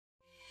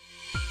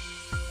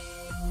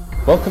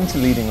Welcome to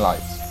Leading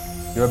Lights.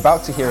 You're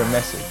about to hear a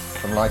message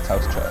from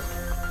Lighthouse Church.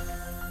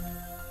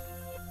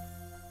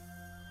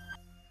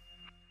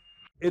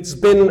 It's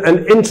been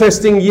an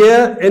interesting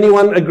year.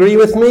 Anyone agree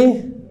with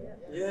me?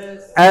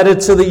 Yes. Added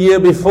to the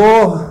year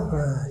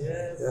before.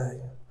 Yes.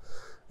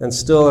 And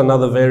still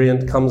another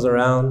variant comes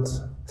around.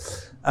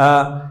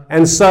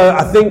 And so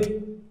I think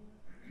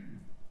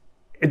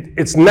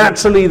it's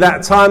naturally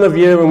that time of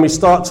year when we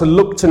start to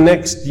look to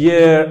next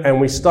year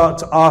and we start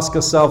to ask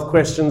ourselves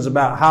questions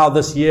about how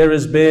this year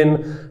has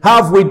been.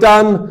 How have we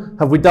done?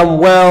 Have we done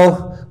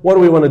well? What do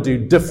we want to do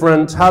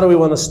different? How do we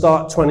want to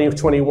start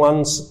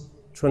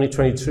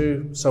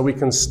 2022 so we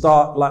can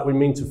start like we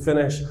mean to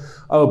finish?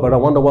 Oh, but I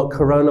wonder what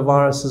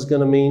coronavirus is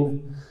going to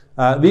mean.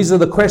 These are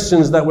the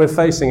questions that we're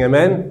facing,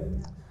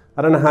 amen?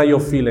 I don't know how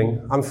you're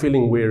feeling. I'm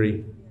feeling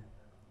weary,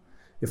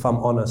 if I'm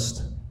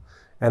honest.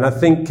 And I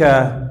think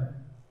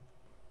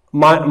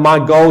my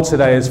goal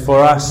today is for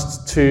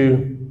us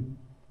to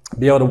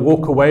be able to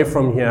walk away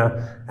from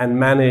here and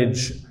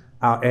manage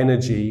our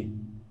energy,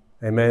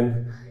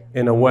 amen,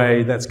 in a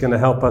way that's going to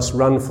help us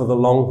run for the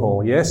long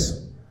haul,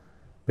 yes?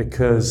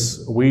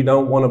 Because we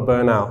don't want to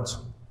burn out.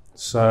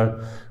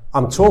 So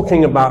I'm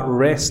talking about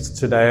rest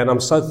today, and I'm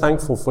so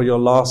thankful for your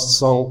last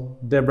song,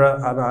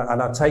 Deborah,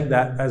 and I take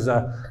that as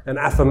an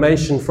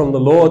affirmation from the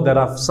Lord that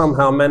I've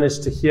somehow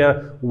managed to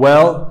hear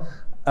well.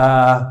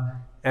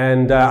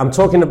 And I'm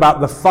talking about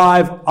the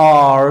 5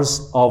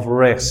 R's of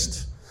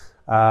rest,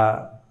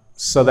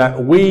 so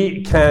that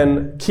we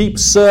can keep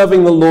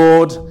serving the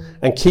Lord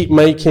and keep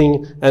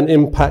making an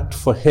impact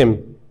for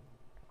Him.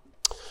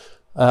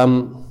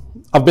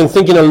 I've been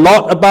thinking a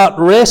lot about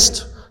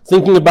rest,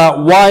 thinking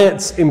about why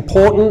it's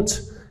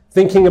important,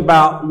 thinking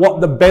about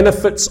what the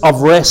benefits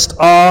of rest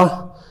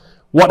are,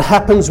 what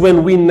happens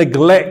when we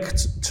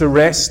neglect to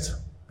rest.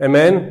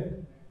 Amen?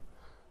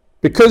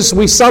 Because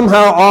we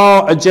somehow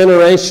are a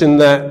generation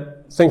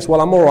that thinks,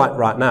 well, I'm all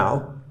right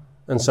now.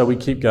 And so we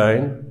keep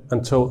going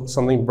until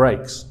something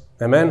breaks.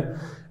 Amen?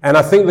 And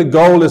I think the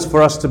goal is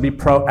for us to be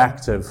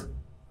proactive.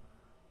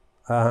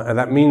 And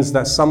that means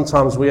that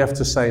sometimes we have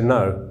to say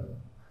no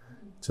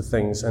to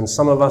things. And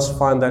some of us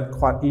find that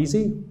quite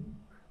easy.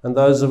 And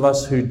those of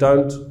us who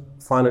don't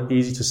find it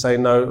easy to say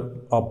no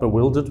are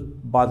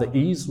bewildered by the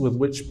ease with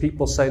which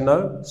people say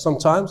no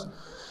sometimes.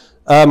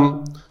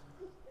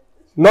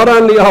 Not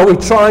only are we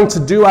trying to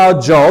do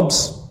our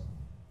jobs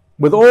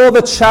with all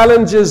the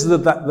challenges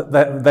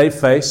that they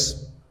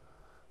face,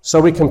 so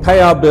we can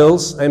pay our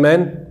bills,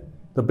 amen?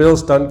 The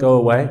bills don't go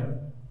away.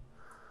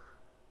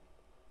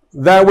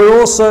 That we're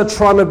also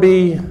trying to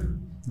be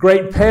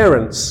great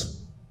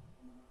parents,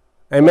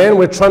 amen?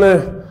 We're trying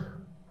to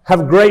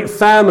have great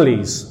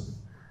families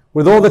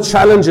with all the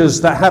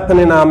challenges that happen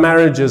in our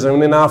marriages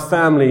and in our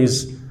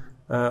families,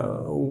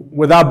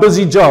 with our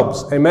busy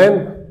jobs,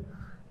 amen?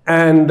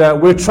 And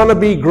we're trying to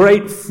be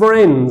great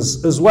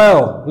friends as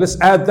well. Let's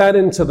add that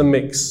into the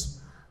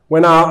mix.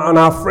 When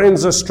our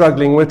friends are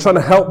struggling, we're trying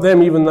to help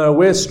them even though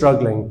we're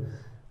struggling.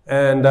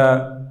 And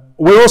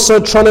we're also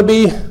trying to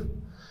be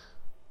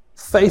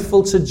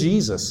faithful to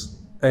Jesus.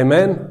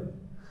 Amen?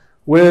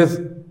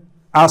 With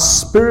our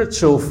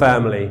spiritual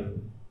family.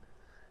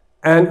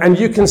 And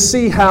you can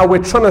see how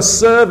we're trying to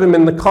serve Him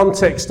in the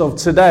context of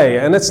today.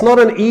 And it's not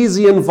an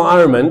easy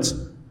environment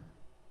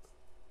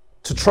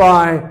to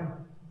try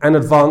and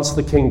advance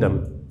the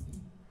kingdom.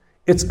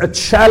 It's a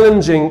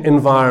challenging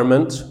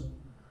environment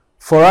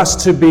for us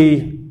to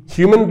be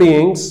human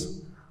beings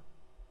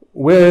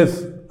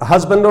with a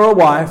husband or a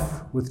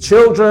wife, with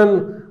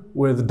children,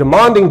 with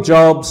demanding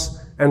jobs,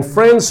 and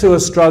friends who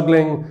are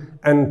struggling,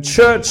 and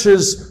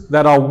churches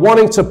that are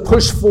wanting to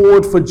push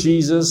forward for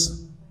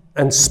Jesus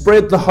and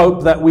spread the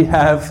hope that we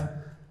have.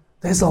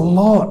 There's a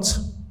lot,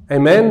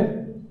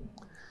 amen?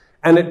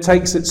 And it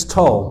takes its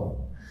toll.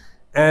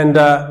 And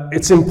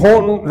it's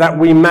important that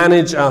we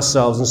manage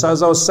ourselves. And so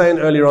as I was saying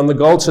earlier on, the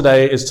goal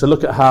today is to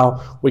look at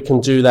how we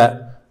can do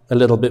that a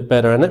little bit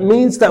better. And it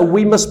means that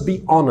we must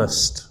be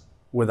honest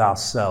with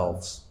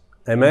ourselves.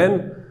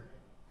 Amen?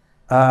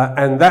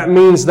 And that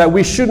means that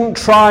we shouldn't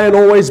try and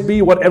always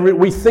be what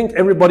we think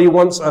everybody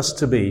wants us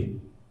to be.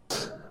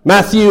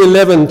 Matthew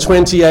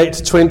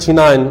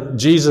 11:28-29,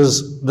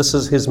 Jesus, this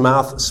is His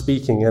mouth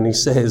speaking, and He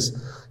says,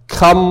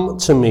 "Come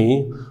to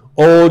me,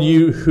 all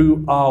you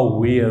who are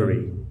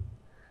weary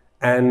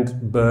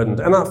and burdened."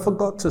 And I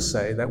forgot to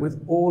say that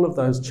with all of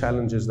those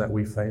challenges that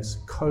we face,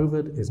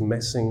 COVID is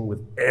messing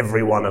with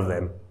every one of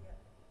them.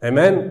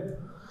 Amen?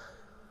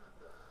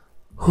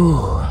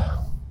 Whew.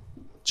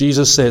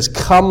 Jesus says,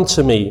 "Come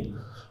to me,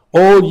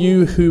 all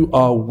you who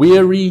are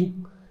weary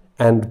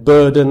and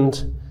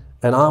burdened,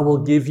 and I will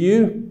give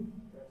you,"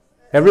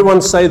 everyone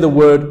say the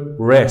word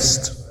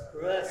rest.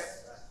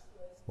 Rest.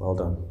 Well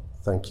done.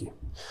 Thank you.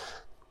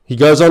 He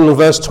goes on in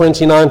verse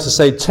 29 to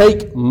say,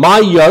 "Take my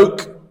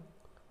yoke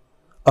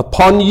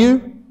upon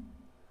you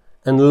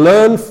and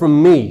learn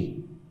from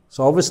me."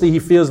 So obviously he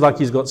feels like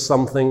he's got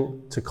something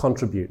to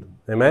contribute.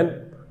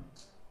 Amen?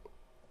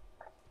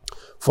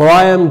 "For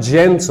I am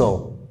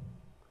gentle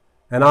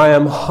and I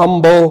am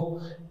humble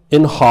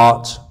in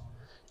heart,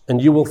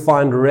 and you will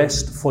find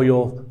rest for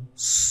your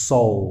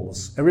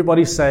souls.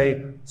 Everybody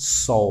say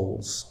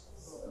souls.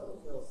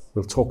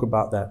 We'll talk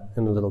about that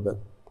in a little bit.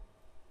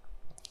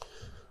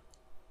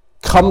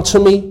 Come to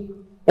me,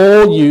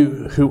 all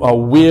you who are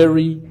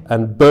weary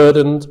and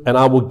burdened, and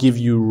I will give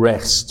you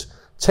rest.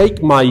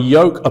 Take my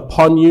yoke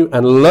upon you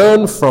and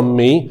learn from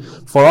me,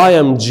 for I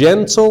am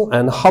gentle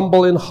and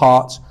humble in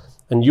heart,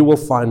 and you will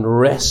find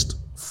rest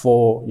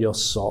for your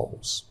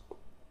souls.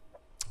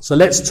 So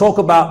let's talk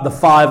about the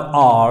 5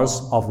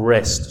 R's of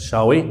rest,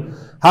 shall we?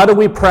 How do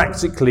we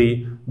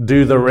practically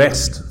do the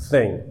rest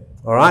thing?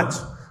 All right?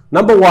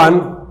 Number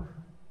 1,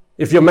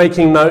 if you're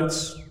making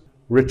notes,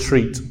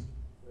 retreat.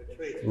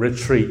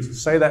 Retreat.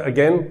 Say that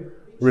again.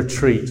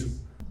 Retreat.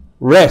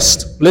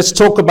 Rest. Let's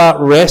talk about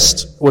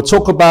rest. We'll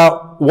talk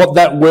about what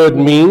that word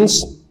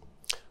means,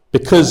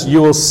 because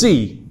you will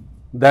see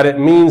that it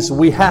means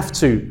we have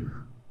to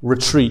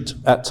retreat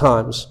at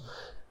times.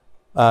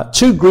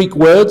 2 Greek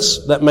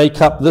words that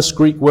make up this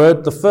Greek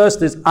word. The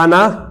first is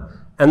ana,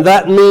 and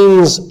that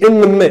means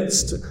in the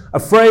midst. A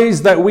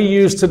phrase that we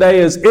use today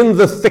is in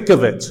the thick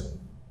of it.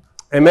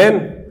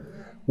 Amen?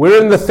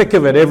 We're in the thick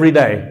of it every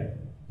day.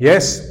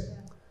 Yes?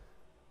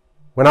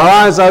 When our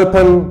eyes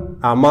open,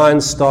 our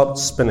minds start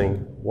spinning.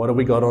 What have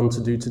we got on to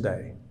do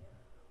today?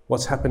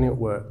 What's happening at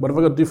work? What have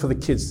I got to do for the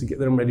kids to get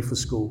them ready for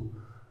school?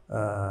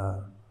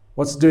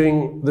 What's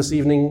doing this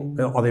evening?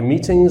 Are there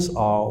meetings?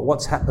 Or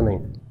what's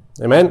happening?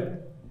 Amen?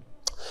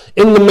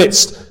 In the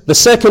midst. The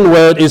second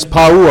word is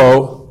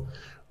pauo,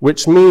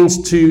 which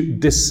means to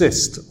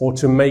desist or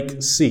to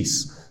make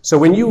cease. So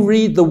when you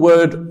read the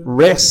word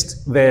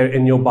rest there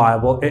in your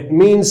Bible, it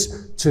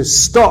means to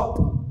stop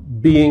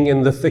being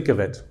in the thick of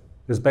it.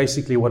 Is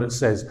basically what it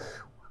says.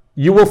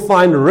 You will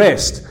find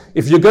rest.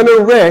 If you're going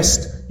to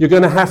rest, you're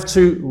going to have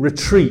to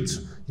retreat.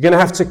 You're going to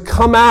have to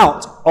come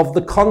out of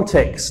the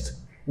context,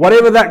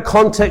 whatever that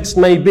context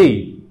may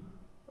be,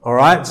 all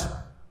right,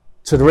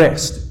 to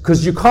rest.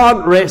 Because you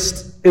can't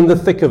rest in the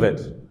thick of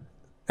it.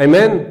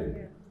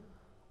 Amen?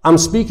 I'm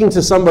speaking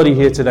to somebody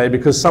here today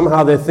because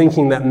somehow they're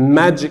thinking that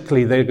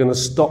magically they're going to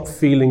stop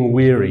feeling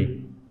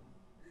weary.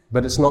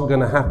 But it's not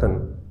going to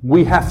happen.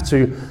 We have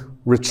to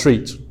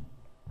retreat.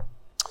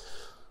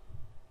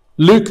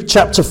 Luke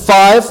chapter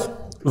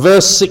 5,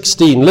 verse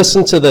 16.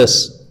 Listen to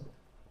this.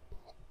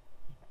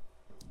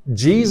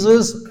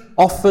 Jesus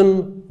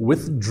often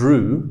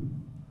withdrew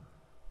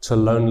to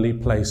lonely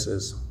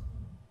places.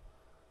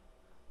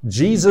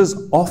 Jesus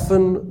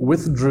often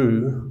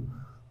withdrew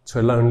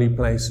to lonely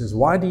places.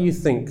 Why do you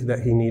think that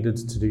he needed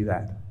to do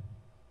that?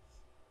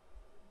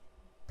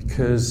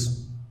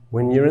 Because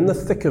when you're in the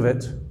thick of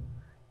it,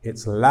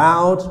 it's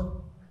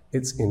loud,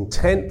 it's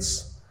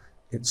intense,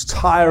 it's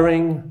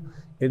tiring,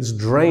 it's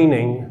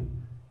draining,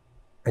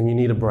 and you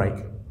need a break.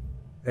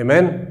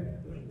 Amen?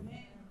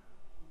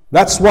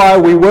 That's why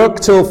we work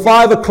till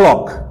 5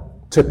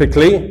 o'clock,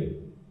 typically,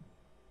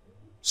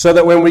 so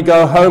that when we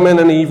go home in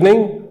an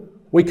evening,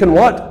 we can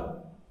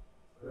what?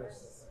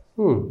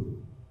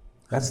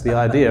 That's the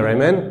idea,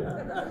 amen?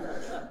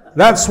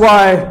 That's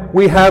why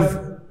we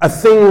have a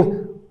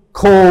thing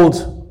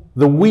called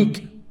the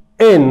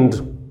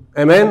weekend,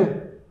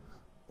 amen?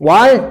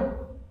 Why?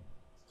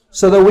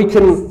 So that we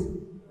can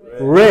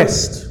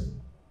rest.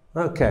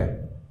 Okay.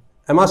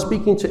 Am I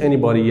speaking to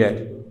anybody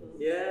yet?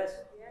 Yes.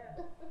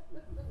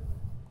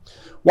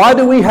 Why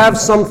do we have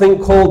something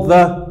called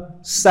the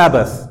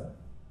Sabbath?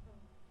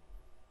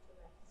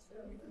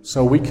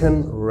 So we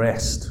can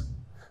rest.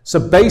 So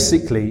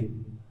basically,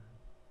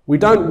 we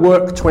don't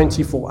work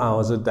 24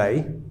 hours a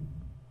day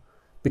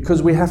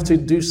because we have to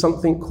do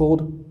something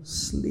called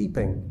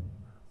sleeping.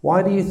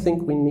 Why do you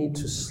think we need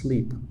to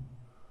sleep?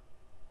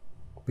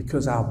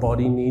 Because our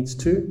body needs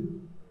to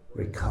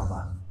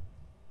recover.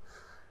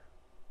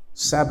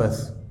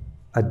 Sabbath,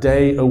 a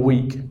day a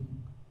week,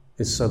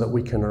 is so that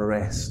we can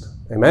rest.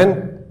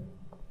 Amen?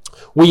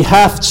 We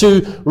have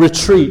to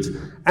retreat.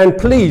 And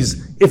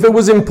please, if it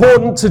was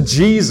important to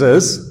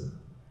Jesus,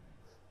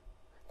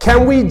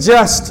 can we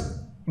just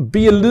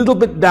be a little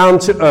bit down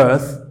to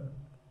earth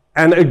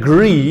and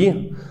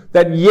agree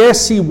that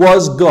yes, he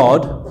was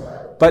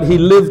God, but he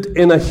lived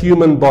in a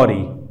human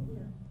body.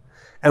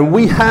 And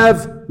we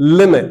have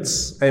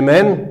limits.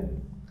 Amen?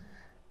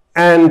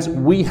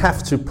 And we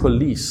have to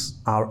police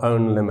our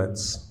own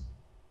limits.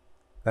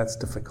 That's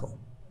difficult.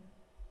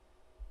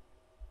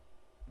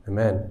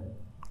 Amen.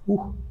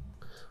 Ooh.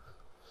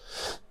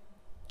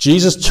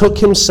 Jesus took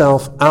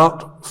himself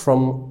out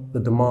from the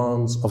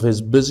demands of his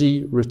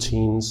busy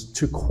routines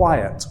to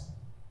quiet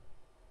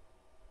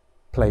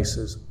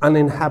places,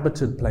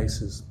 uninhabited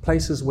places,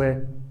 places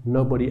where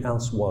nobody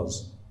else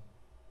was.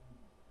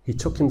 He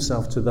took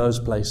himself to those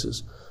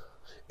places.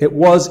 It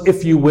was,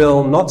 if you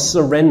will, not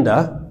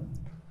surrender,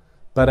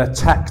 but a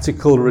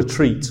tactical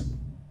retreat.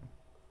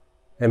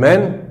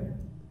 Amen?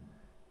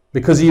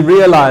 Because he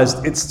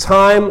realized it's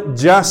time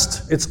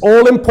it's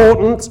all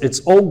important, it's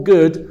all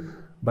good,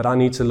 but I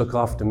need to look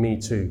after me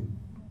too,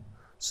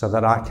 so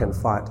that I can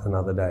fight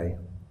another day.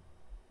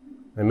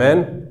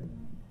 Amen?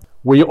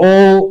 We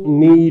all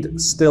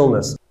need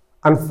stillness.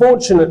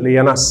 Unfortunately,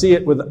 and I see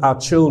it with our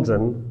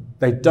children,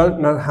 they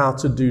don't know how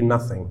to do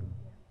nothing.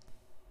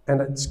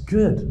 And it's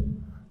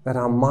good that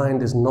our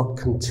mind is not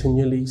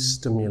continually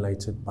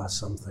stimulated by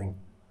something.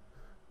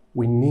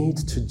 We need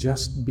to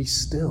just be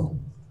still.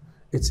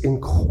 It's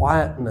in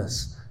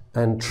quietness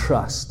and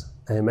trust,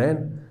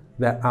 amen,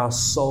 that our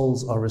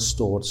souls are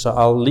restored. So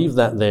I'll leave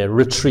that there.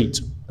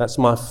 Retreat. That's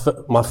my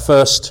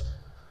first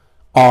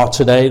R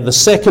today. The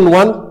second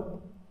one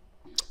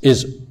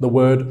is the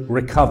word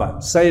recover.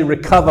 Say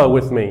recover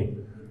with me.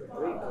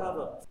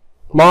 Recover.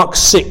 Mark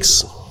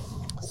 6,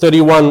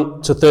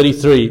 31 to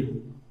 33.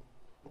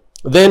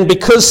 Then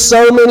because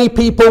so many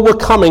people were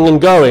coming and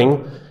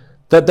going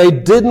that they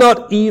did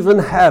not even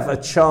have a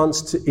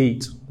chance to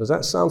eat. Does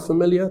that sound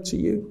familiar to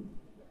you?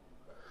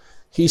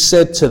 He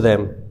said to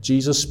them,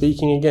 Jesus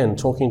speaking again,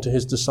 talking to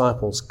his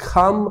disciples,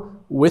 come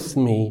with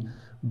me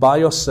by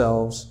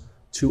yourselves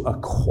to a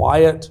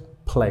quiet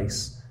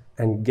place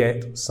and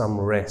get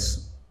some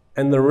rest.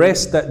 And the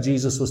rest that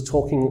Jesus was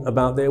talking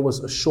about there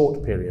was a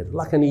short period,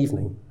 like an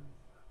evening.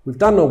 We've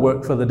done our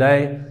work for the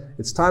day.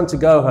 It's time to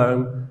go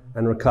home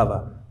and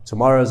recover.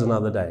 Tomorrow's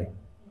another day.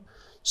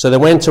 So they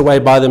went away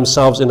by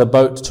themselves in a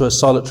boat to a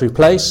solitary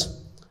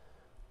place.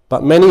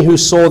 But many who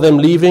saw them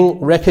leaving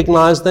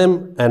recognized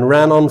them and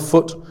ran on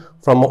foot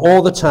from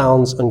all the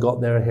towns and got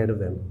there ahead of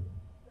them.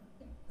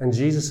 And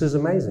Jesus is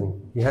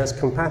amazing. He has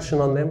compassion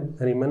on them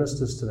and he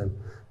ministers to them.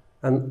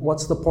 And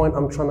what's the point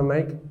I'm trying to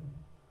make?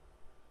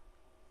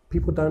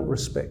 People don't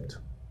respect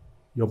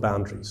your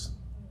boundaries.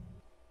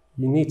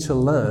 You need to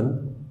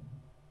learn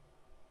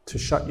to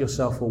shut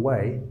yourself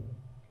away.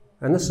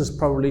 And this is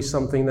probably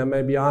something that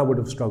maybe I would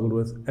have struggled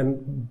with,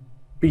 and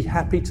be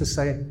happy to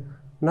say,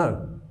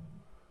 no,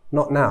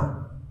 not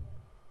now.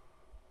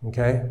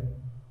 Okay?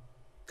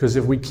 Because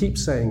if we keep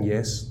saying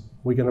yes,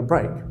 we're going to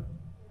break.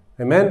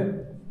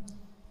 Amen?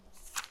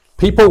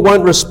 People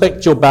won't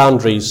respect your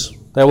boundaries.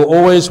 They will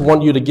always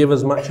want you to give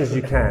as much as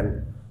you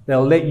can.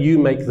 They'll let you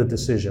make the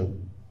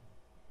decision.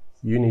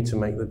 You need to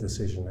make the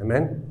decision.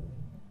 Amen?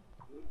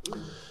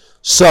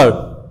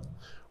 So,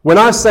 when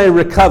I say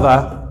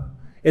recover,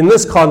 in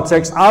this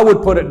context, I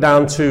would put it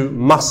down to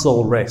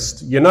muscle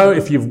rest. You know,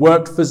 if you've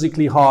worked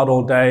physically hard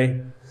all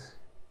day,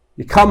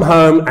 you come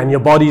home and your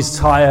body's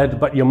tired,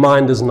 but your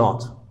mind is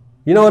not.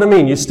 You know what I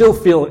mean? You still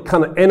feel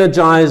kind of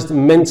energized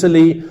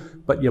mentally,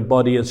 but your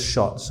body is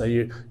shot. So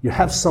you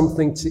have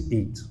something to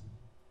eat.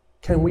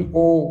 Can we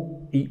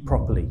all eat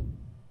properly,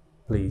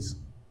 please?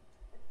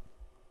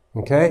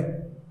 Okay?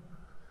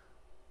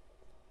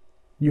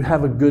 You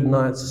have a good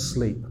night's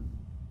sleep.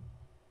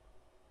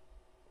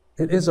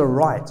 It is a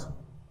right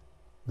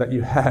that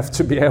you have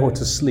to be able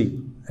to sleep.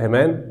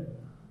 Amen?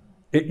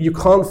 You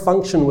can't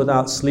function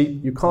without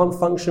sleep. You can't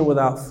function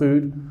without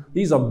food.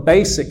 These are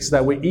basics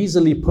that we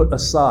easily put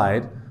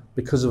aside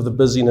because of the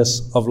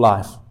busyness of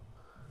life.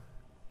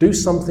 Do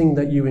something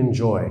that you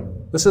enjoy.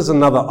 This is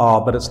another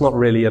R, but it's not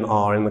really an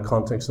R in the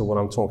context of what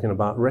I'm talking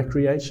about.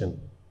 Recreation.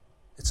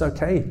 It's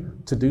okay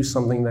to do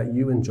something that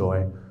you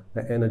enjoy,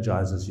 that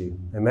energizes you.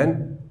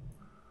 Amen?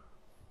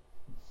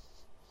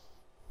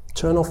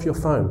 Turn off your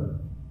phone,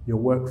 your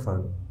work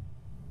phone.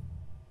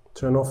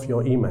 Turn off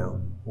your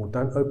email, or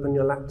don't open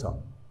your laptop.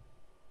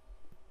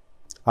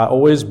 I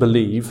always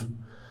believe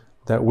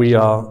that we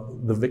are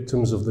the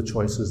victims of the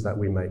choices that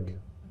we make.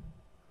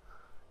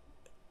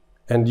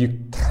 And you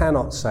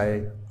cannot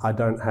say, I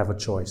don't have a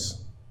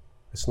choice.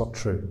 It's not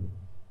true.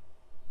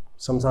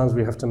 Sometimes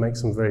we have to make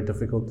some very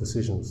difficult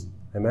decisions.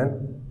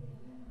 Amen?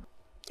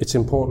 It's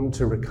important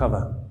to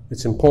recover.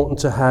 It's important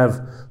to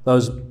have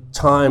those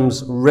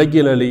times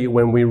regularly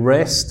when we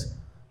rest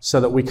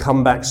so that we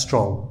come back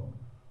strong,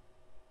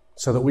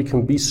 so that we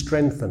can be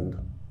strengthened.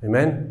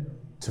 Amen?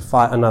 To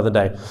fight another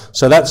day.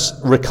 So that's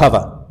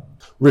recover.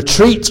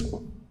 Retreat,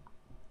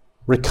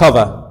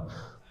 recover.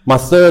 My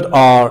third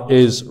R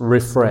is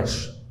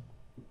refresh.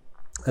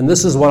 And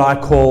this is what I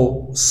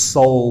call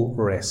soul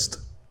rest.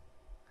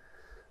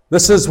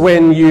 This is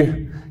when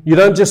you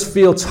don't just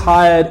feel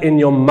tired in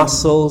your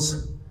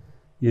muscles,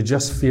 you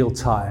just feel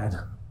tired.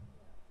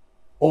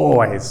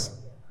 Always.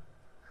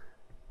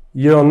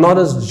 You're not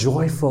as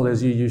joyful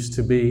as you used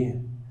to be.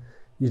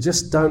 You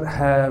just don't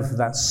have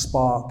that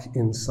spark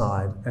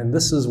inside. And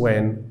this is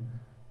when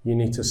you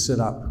need to sit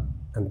up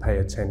and pay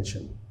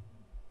attention.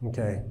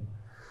 Okay?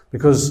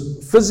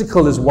 Because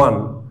physical is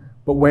one,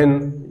 but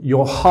when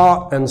your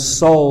heart and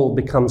soul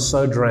become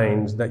so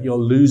drained that you're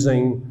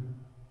losing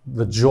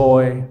the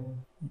joy,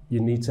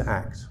 you need to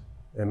act.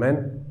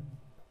 Amen?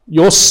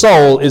 Your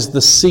soul is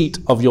the seat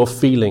of your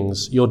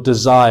feelings, your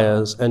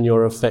desires, and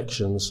your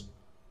affections.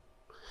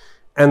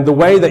 And the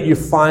way that you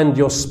find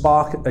your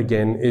spark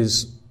again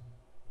is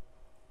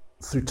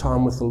through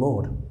time with the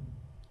Lord.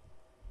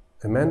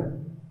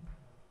 Amen?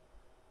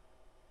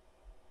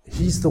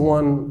 He's the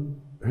one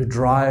who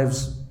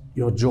drives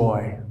your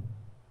joy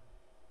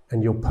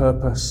and your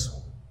purpose.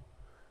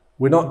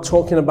 We're not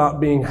talking about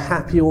being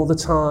happy all the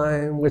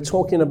time. We're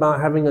talking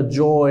about having a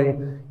joy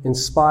in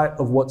spite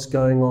of what's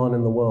going on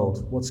in the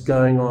world, what's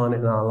going on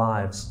in our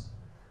lives.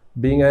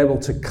 Being able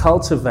to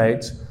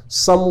cultivate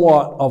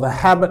somewhat of a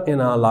habit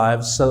in our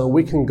lives so that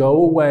we can go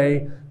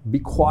away, be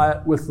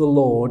quiet with the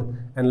Lord,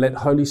 and let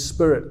Holy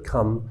Spirit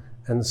come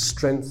and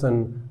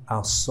strengthen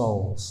our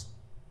souls.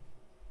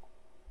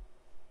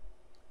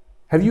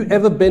 Have you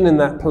ever been in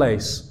that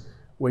place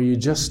where you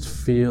just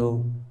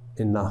feel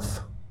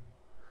enough?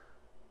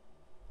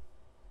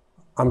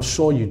 I'm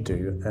sure you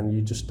do, and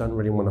you just don't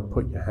really want to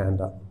put your hand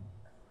up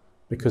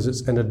because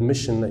it's an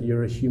admission that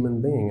you're a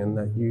human being and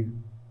that you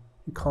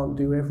can't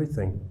do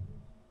everything.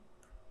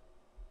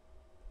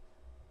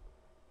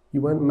 You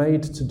weren't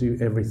made to do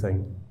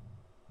everything.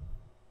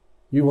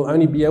 You will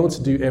only be able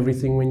to do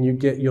everything when you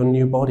get your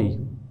new body,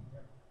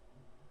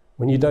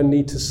 when you don't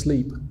need to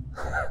sleep,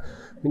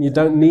 when you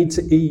don't need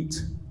to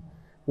eat,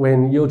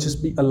 when you'll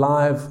just be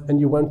alive and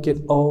you won't get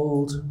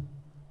old,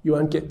 you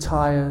won't get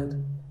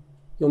tired,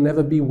 you'll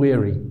never be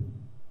weary.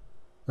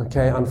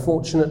 Okay,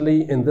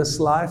 unfortunately, in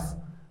this life,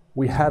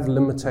 we have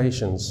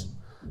limitations.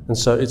 And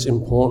so it's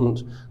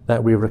important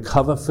that we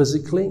recover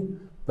physically,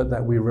 but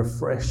that we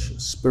refresh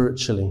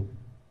spiritually.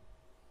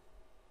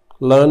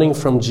 Learning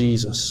from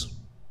Jesus,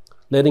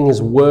 letting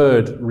His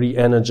Word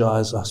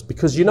re-energize us.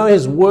 Because you know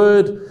His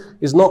Word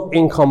is not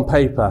ink on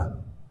paper,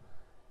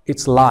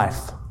 it's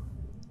life.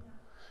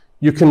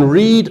 You can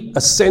read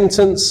a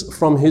sentence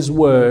from His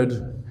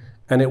Word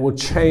and it will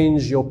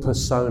change your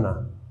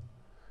persona.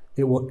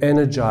 It will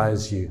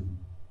energize you.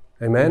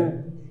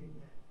 Amen?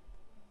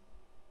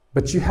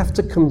 But you have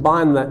to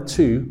combine that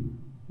too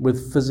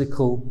with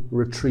physical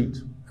retreat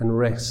and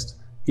rest,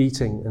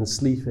 eating and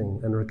sleeping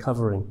and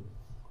recovering.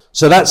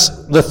 So that's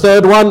the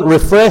third one,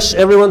 refresh.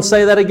 Everyone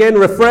say that again,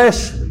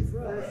 refresh.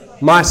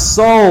 My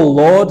soul,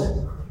 Lord.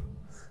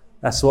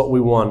 That's what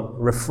we want,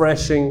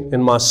 refreshing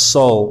in my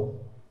soul.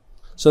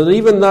 So that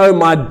even though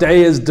my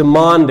day is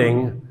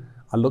demanding,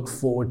 I look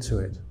forward to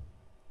it.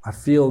 I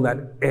feel that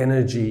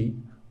energy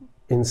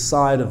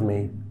inside of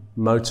me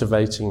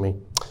motivating me.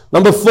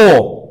 Number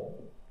 4.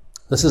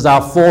 This is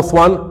our fourth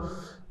one.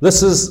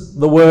 This is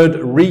the word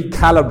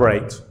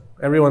recalibrate.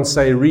 Everyone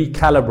say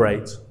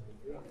recalibrate.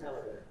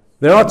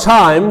 There are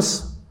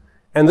times,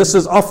 and this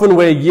is often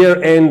where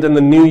year end and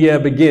the new year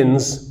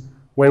begins,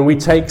 when we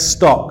take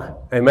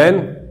stock.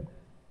 Amen?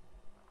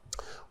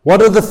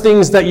 What are the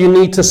things that you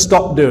need to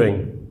stop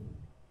doing?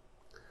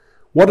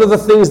 What are the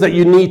things that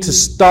you need to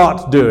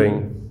start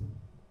doing?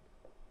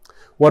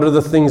 What are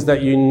the things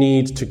that you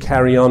need to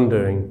carry on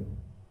doing?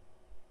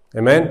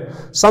 Amen?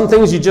 Some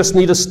things you just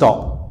need to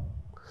stop.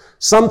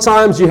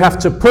 Sometimes you have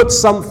to put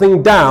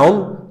something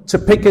down to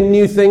pick a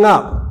new thing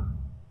up.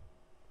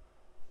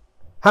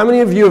 How many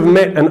of you have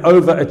met an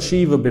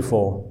overachiever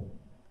before?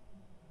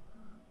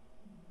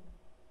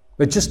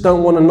 They just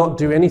don't want to not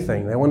do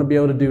anything. They want to be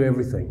able to do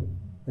everything.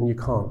 And you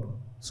can't.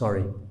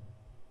 Sorry.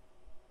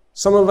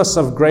 Some of us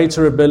have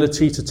greater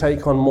ability to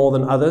take on more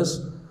than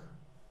others.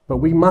 But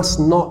we must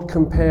not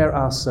compare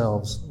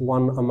ourselves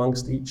one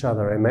amongst each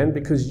other, amen?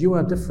 Because you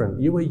are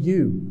different. You are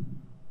you.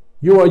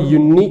 You are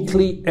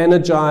uniquely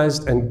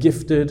energized and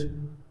gifted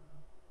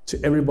to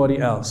everybody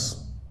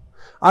else.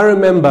 I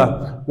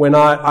remember when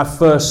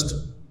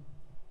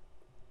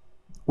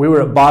we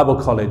were at Bible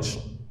college,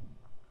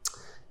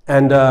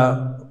 and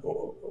I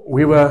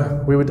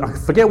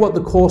forget what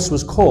the course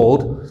was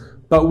called,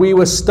 but we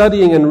were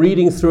studying and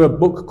reading through a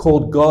book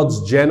called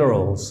God's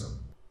Generals.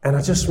 And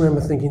I just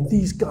remember thinking,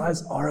 these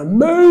guys are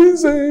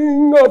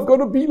amazing. I've got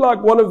to be like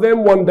one of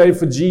them one day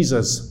for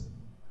Jesus.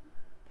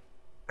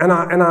 And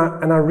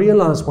I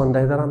realized one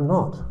day that I'm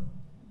not.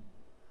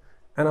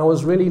 And I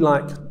was really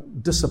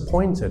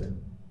disappointed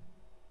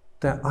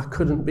that I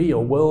couldn't be a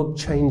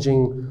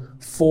world-changing,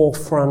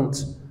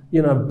 forefront,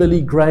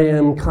 Billy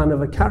Graham kind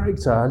of a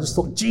character. I just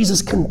thought,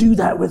 Jesus can do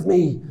that with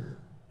me.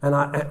 And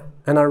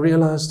I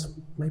realized,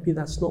 maybe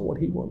that's not what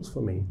He wants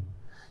for me.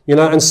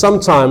 And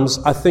sometimes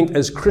I think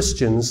as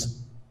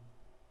Christians,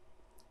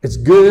 it's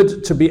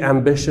good to be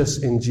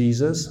ambitious in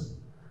Jesus,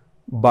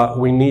 but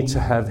we need to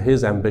have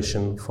His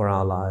ambition for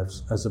our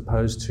lives as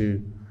opposed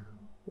to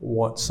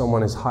what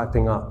someone is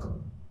hyping up.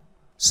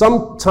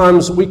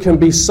 Sometimes we can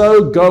be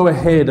so go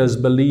ahead as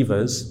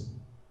believers,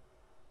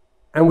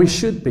 and we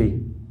should be,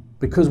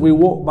 because we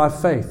walk by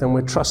faith and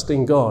we're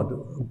trusting God,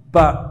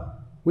 but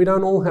we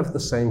don't all have the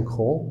same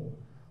call.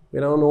 We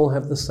don't all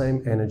have the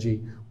same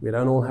energy. We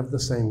don't all have the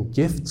same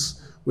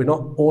gifts. We're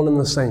not all in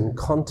the same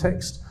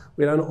context.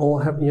 We don't all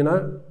have,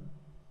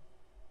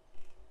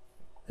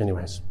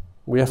 Anyways,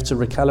 we have to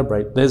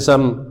recalibrate. There's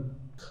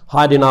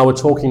Heidi and I were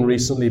talking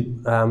recently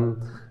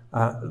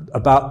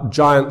about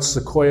giant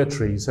sequoia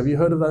trees. Have you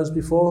heard of those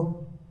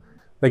before?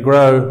 They're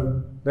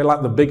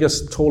like the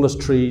biggest, tallest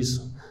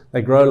trees.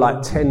 They grow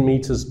like 10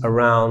 meters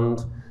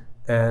around,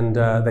 and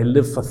they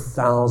live for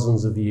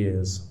thousands of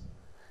years.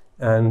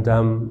 And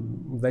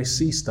they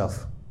see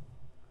stuff.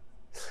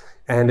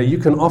 And you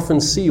can often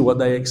see what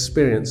they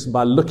experience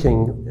by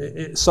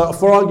looking. So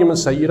for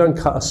argument's sake, you don't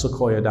cut a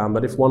sequoia down,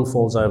 but if one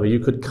falls over, you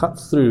could cut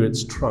through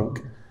its trunk.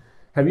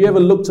 Have you ever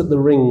looked at the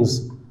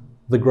rings,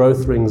 the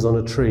growth rings on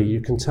a tree?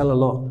 You can tell a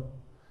lot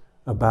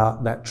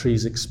about that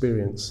tree's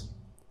experience.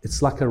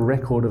 It's like a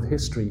record of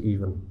history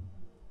even.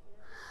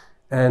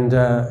 And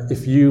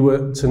if you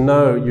were to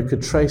know, you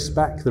could trace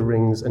back the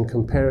rings and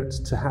compare it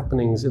to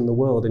happenings in the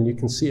world, and you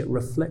can see it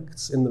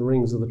reflects in the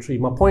rings of the tree.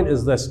 My point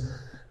is this: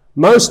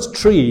 most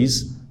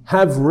trees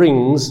have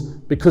rings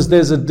because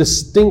there's a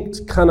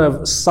distinct kind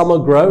of summer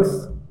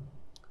growth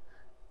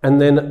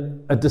and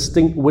then a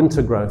distinct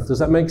winter growth. Does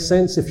that make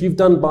sense? If you've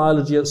done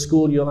biology at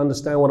school, you'll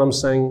understand what I'm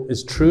saying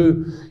is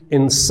true.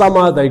 In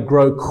summer, they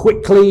grow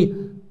quickly,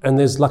 and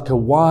there's like a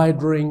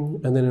wide ring,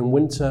 and then in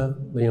winter,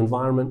 the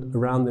environment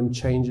around them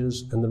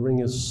changes, and the ring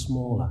is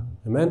smaller.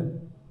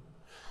 Amen?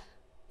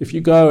 If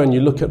you go and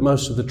you look at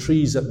most of the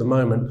trees at the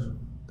moment,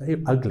 they're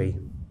ugly,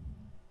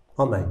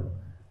 aren't they?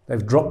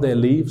 They've dropped their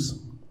leaves.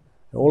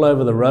 They're all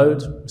over the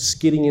road,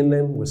 skidding in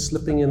them, we're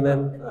slipping in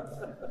them.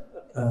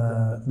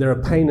 They're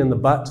a pain in the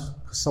butt.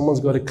 Someone's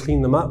got to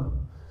clean them up.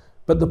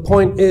 But the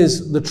point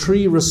is, the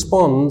tree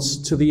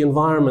responds to the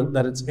environment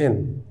that it's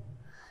in.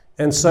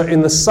 And so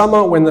in the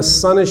summer, when the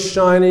sun is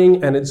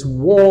shining and it's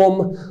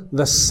warm,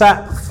 the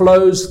sap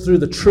flows through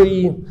the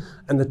tree,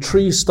 and the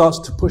tree starts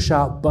to push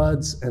out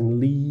buds and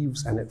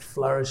leaves, and it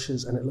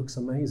flourishes, and it looks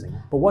amazing.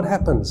 But what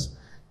happens?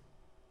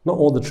 Not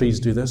all the trees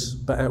do this,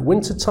 but at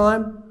winter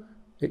time,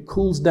 it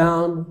cools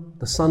down,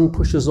 the sun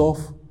pushes off,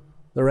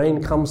 the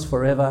rain comes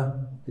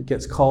forever, it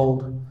gets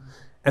cold,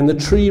 and the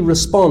tree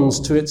responds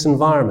to its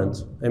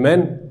environment.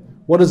 Amen?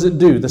 What does it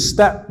do? The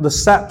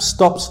sap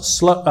stops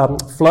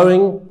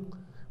flowing.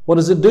 What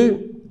does it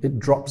do? It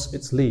drops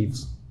its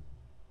leaves.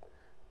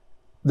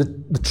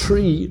 The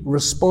tree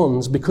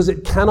responds because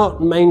it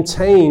cannot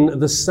maintain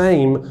the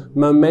same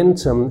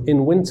momentum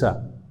in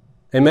winter.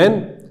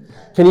 Amen?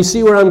 Can you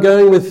see where I'm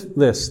going with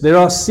this? There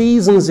are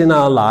seasons in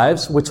our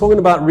lives, we're talking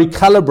about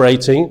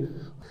recalibrating,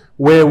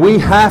 where we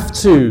have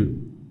to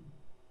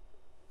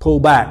pull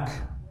back.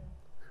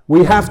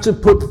 We have to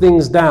put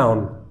things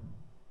down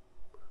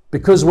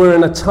because we're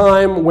in a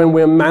time when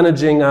we're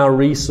managing our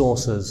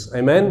resources.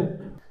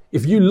 Amen?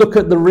 If you look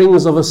at the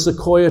rings of a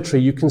sequoia tree,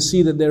 you can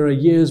see that there are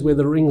years where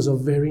the rings are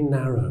very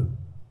narrow,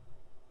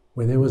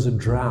 where there was a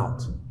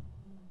drought.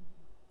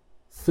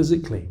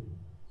 Physically,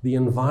 the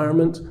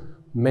environment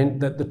meant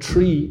that the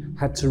tree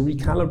had to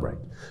recalibrate.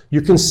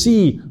 You can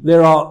see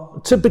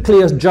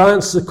typically a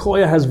giant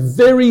sequoia has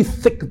very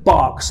thick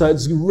bark, so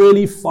it's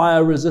really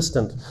fire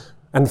resistant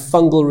and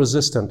fungal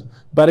resistant.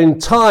 But in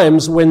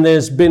times when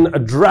there's been a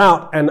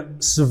drought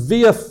and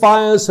severe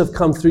fires have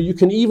come through, you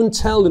can even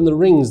tell in the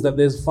rings that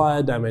there's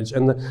fire damage,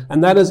 and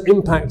that has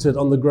impacted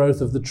on the growth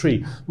of the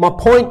tree. My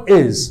point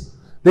is,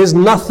 there's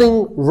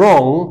nothing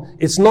wrong,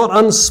 it's not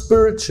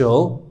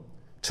unspiritual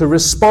to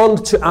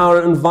respond to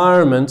our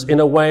environment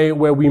in a way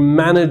where we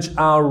manage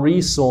our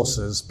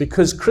resources,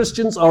 because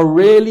Christians are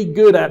really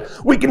good at,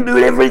 we can do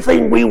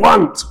everything we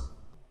want,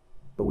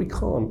 but we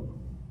can't.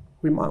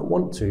 We might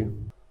want to.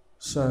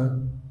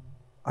 So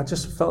I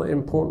just felt it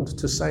important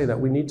to say that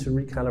we need to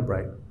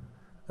recalibrate.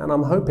 And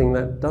I'm hoping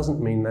that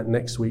doesn't mean that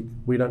next week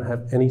we don't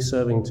have any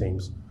serving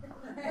teams,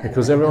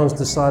 because everyone's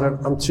decided,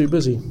 I'm too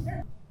busy.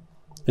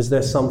 Is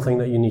there something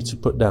that you need to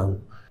put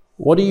down?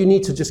 What do you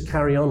need to just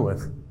carry on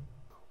with?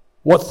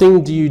 What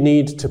thing do you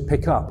need to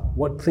pick up?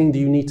 What thing do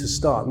you need to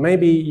start?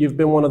 Maybe you've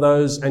been one of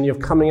those and you're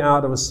coming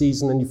out of a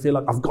season and you feel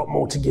like, I've got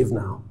more to give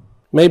now.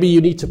 Maybe you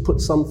need to put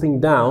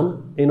something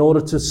down in order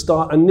to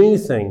start a new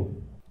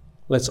thing.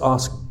 Let's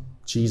ask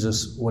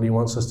Jesus what he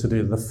wants us to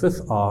do. The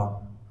fifth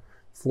R,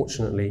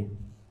 fortunately,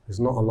 there's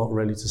not a lot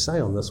really to say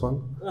on this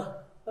one,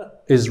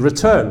 is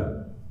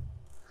return.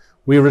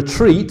 We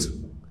retreat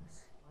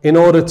in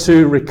order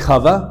to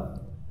recover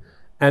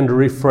and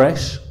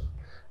refresh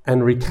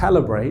and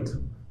recalibrate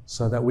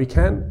so that we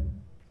can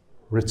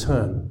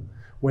return.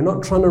 We're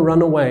not trying to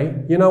run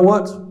away. You know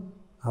what?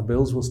 Our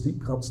bills will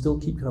still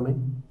keep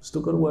coming.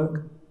 Still got to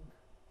work.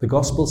 The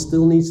gospel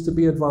still needs to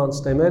be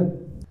advanced.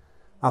 Amen?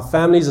 Our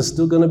families are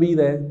still going to be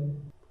there.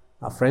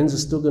 Our friends are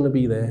still going to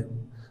be there.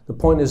 The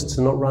point is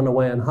to not run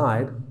away and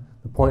hide.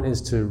 The point is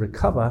to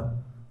recover,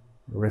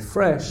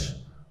 refresh,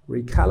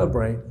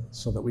 recalibrate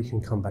so that we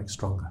can come back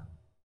stronger.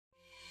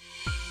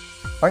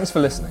 Thanks for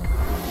listening.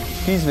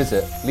 Please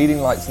visit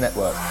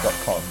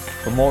leadinglightsnetwork.com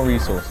for more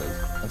resources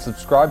and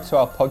subscribe to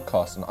our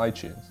podcast on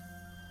iTunes.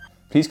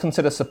 Please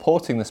consider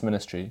supporting this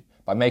ministry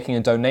by making a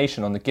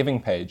donation on the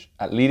giving page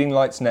at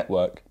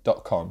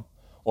leadinglightsnetwork.com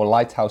or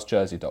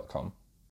lighthousejersey.com.